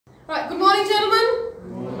Right, good morning, gentlemen.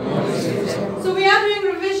 Good morning. So we are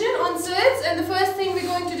doing revision on Surds, and the first thing we're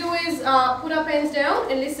going to do is put our pens down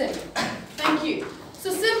and listen. Thank you. So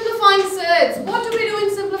simplifying Surds. What do we do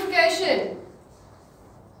in simplification?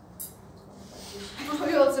 Oh,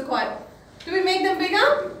 you're also quiet. Do we make them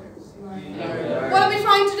bigger? What are we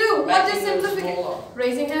trying to do? What does simplification?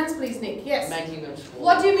 Raising hands, please, Nick. Yes. Making them smaller.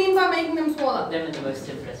 What do you mean by making them smaller? Them in the most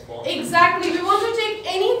simplest form. Exactly. We want to take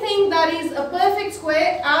anything that is a perfect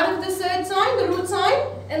square out of the surd sign, the root sign,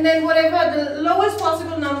 and then whatever the lowest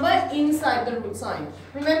possible number inside the root sign.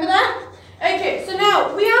 Remember that? Okay, so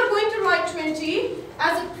now we are going to write 20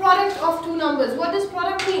 as a product of two numbers. What does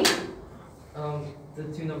product mean? The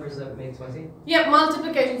two numbers that make 20? Yep,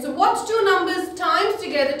 multiplication. So what's two numbers times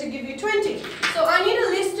together to give you 20? So I need a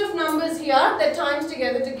list of numbers here that times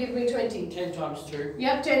together to give me 20. 10 times 2.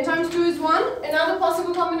 Yep, 10 times 2 is 1. Another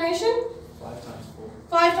possible combination? 5 times 4.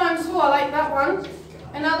 5 times 4, I like that one.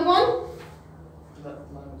 Another one?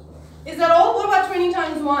 Is that all? What about 20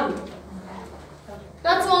 times 1?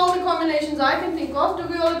 That's all the combinations I can think of. Do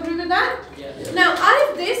we all agree with that? Yes. Now,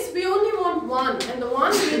 out of this, we only want one, and the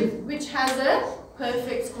one which has a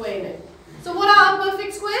perfect square in it. So what are our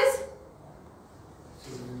perfect squares?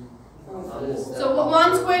 So what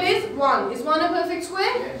 1 squared is? 1. Is 1 a perfect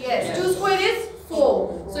square? Yes. 2 squared is?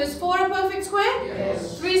 4. So is 4 a perfect square?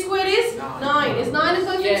 Yes. 3 squared is? 9. Is 9 a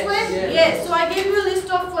perfect square? Yes. So I gave you a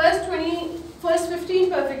list of first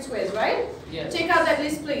 15 perfect squares, right? Yes. Take out that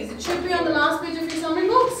list, please. It should be on the last page of your summary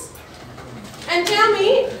books. And tell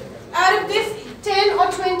me, out of this 10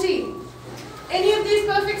 or 20, any of these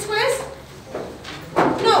perfect squares?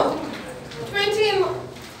 No. 20 and...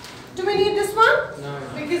 Do we need this one? No.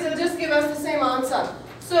 Because it'll just give us the same answer.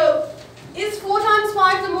 So, is 4 times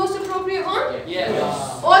 5 the most appropriate one? Yes.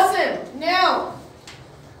 Awesome. Now,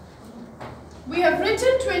 we have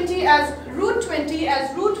written 20 as root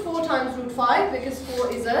 4 times root 5 because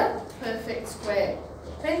 4 is a perfect square.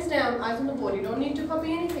 Pens down, eyes on the board. You don't need to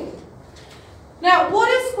copy anything. Now, what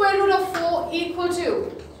is square root of 4 equal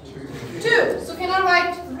to? 2. So, can I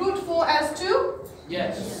write root 4 as 2?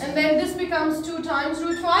 Yes. And then this becomes 2 times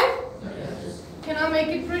root 5? Yes. Can I make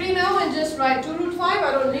it pretty now and just write 2 root 5?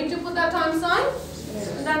 I don't need to put that times sign.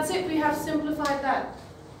 And that's it. We have simplified that.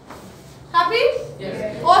 Happy?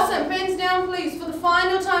 Yes. Awesome. Pens down, please. For the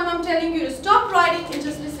final time, I'm telling you to stop writing and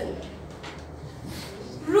just listen.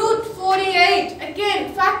 Root 48.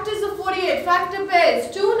 Again, factors of 48. Factor pairs.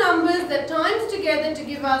 Two numbers that times together to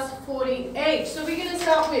give us 48. So we're going to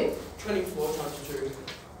start with 24 times 2.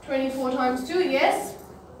 24 times 2. Yes.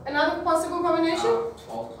 Another possible combination?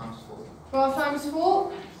 12 times 4. 12 times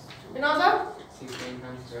 4. Another? 16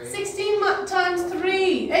 times 3. 16 times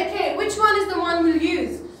 3. Okay, which one is the one we'll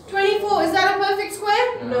use? 24, is that a perfect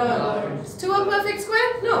square? No. Is 2 a perfect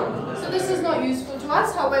square? No. So this is not useful to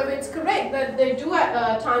us. However, it's correct that they do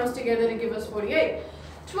times together to give us 48.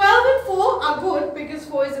 12 and 4 are good because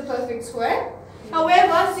 4 is a perfect square.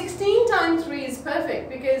 However, 16 times 3 is perfect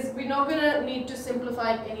because we're not going to need to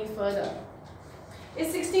simplify it any further.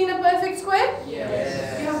 Is 16 a perfect square?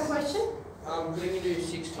 Yes. Do you have a question? Can you do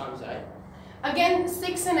 6 times 8? Again,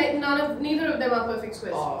 6 and 8, neither of them are perfect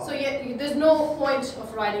squares. Oh. So there's no point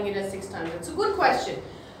of writing it as 6 times. It's a good question.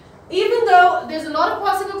 Even though there's a lot of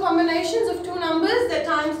possible combinations of two numbers that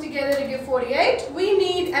times together to give 48, we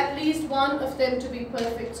need at least one of them to be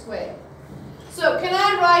perfect square. So can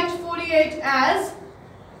I write 48 as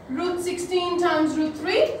root 16 times root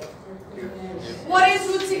 3? What is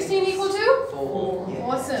root 16 equal to? 4.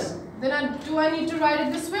 Awesome. Then do I need to write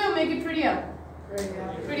it this way or make it prettier?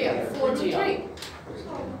 Prettier. 4 root 3.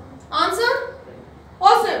 Answer?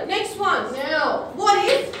 Awesome. Next one. Now, what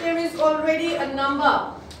if there is already a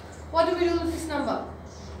number? What do we do with this number?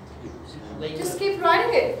 Just keep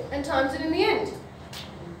writing it and times it in the end.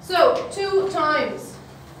 So, 2 times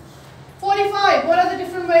 45. What are the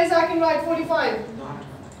different ways I can write 45? 9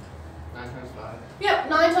 times 5. Yep,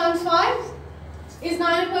 9 times 5. Is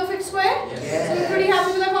 9 a perfect square? Yes. So we're pretty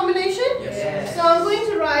happy with that combination? Yes. So I'm going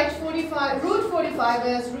to write root 45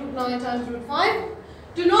 as root 9 times root 5.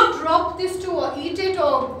 Do not drop this 2 or eat it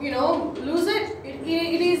or, lose it.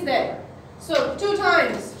 It is there. So 2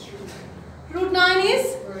 times. Root 9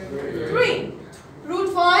 is 3.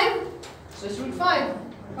 Root 5. So it's root 5.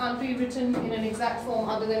 Can't be written in an exact form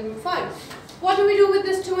other than root 5. What do we do with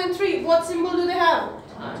this 2 and 3? What symbol do they have?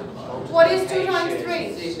 What is 2 times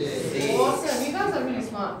 3? 6. Awesome. You guys are really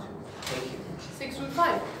smart. 6 root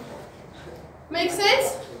 5. Make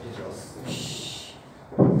sense? Shh.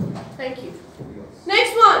 Thank you.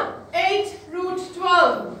 Next one. 8 root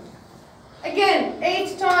 12. Again,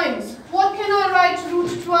 8 times. What can I write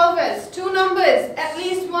root 12 as? Two numbers. At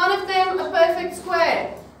least one of them a perfect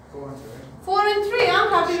square. 4 and 3, I'm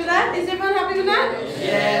happy with that. Is everyone happy with that?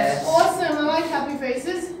 Yes. Awesome, I like happy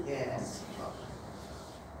faces. Yes.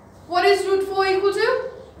 What is root 4 equal to?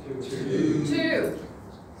 2. 2.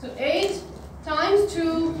 So 8 times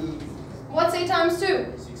 2. What's 8 times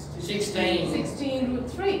 2? 16. 16 root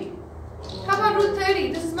 3. How about root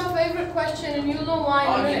 30? This is my favorite question and you'll know why in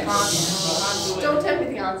a Oh, you minute. can't do it. Don't tell me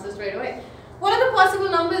the answer straight away. What are the possible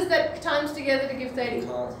numbers that times together to give 30? 15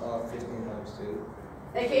 times 2.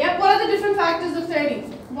 Okay, yep. What are the different factors of 30?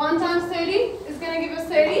 1 times 30 is going to give us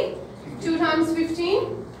 30. 2 times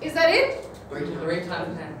 15. Is that it? 3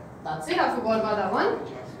 times 10. That's it. I forgot about that one.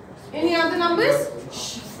 Any other numbers?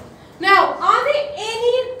 Now, are there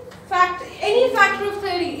any factor of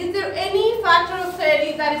 30? Is there any factor of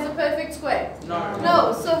 30 that is a perfect square? No.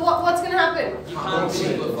 No. So what's going to happen? You can't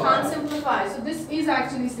simplify. Can't simplify. So this is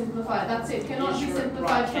actually simplified. That's it. Cannot be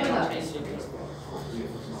simplified further.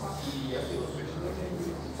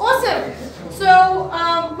 Awesome.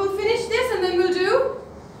 So we'll finish this and then we'll do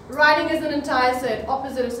writing as an entire set,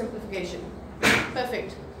 opposite of simplification.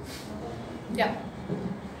 Perfect. Yeah.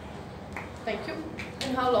 Thank you.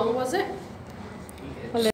 And how long was it?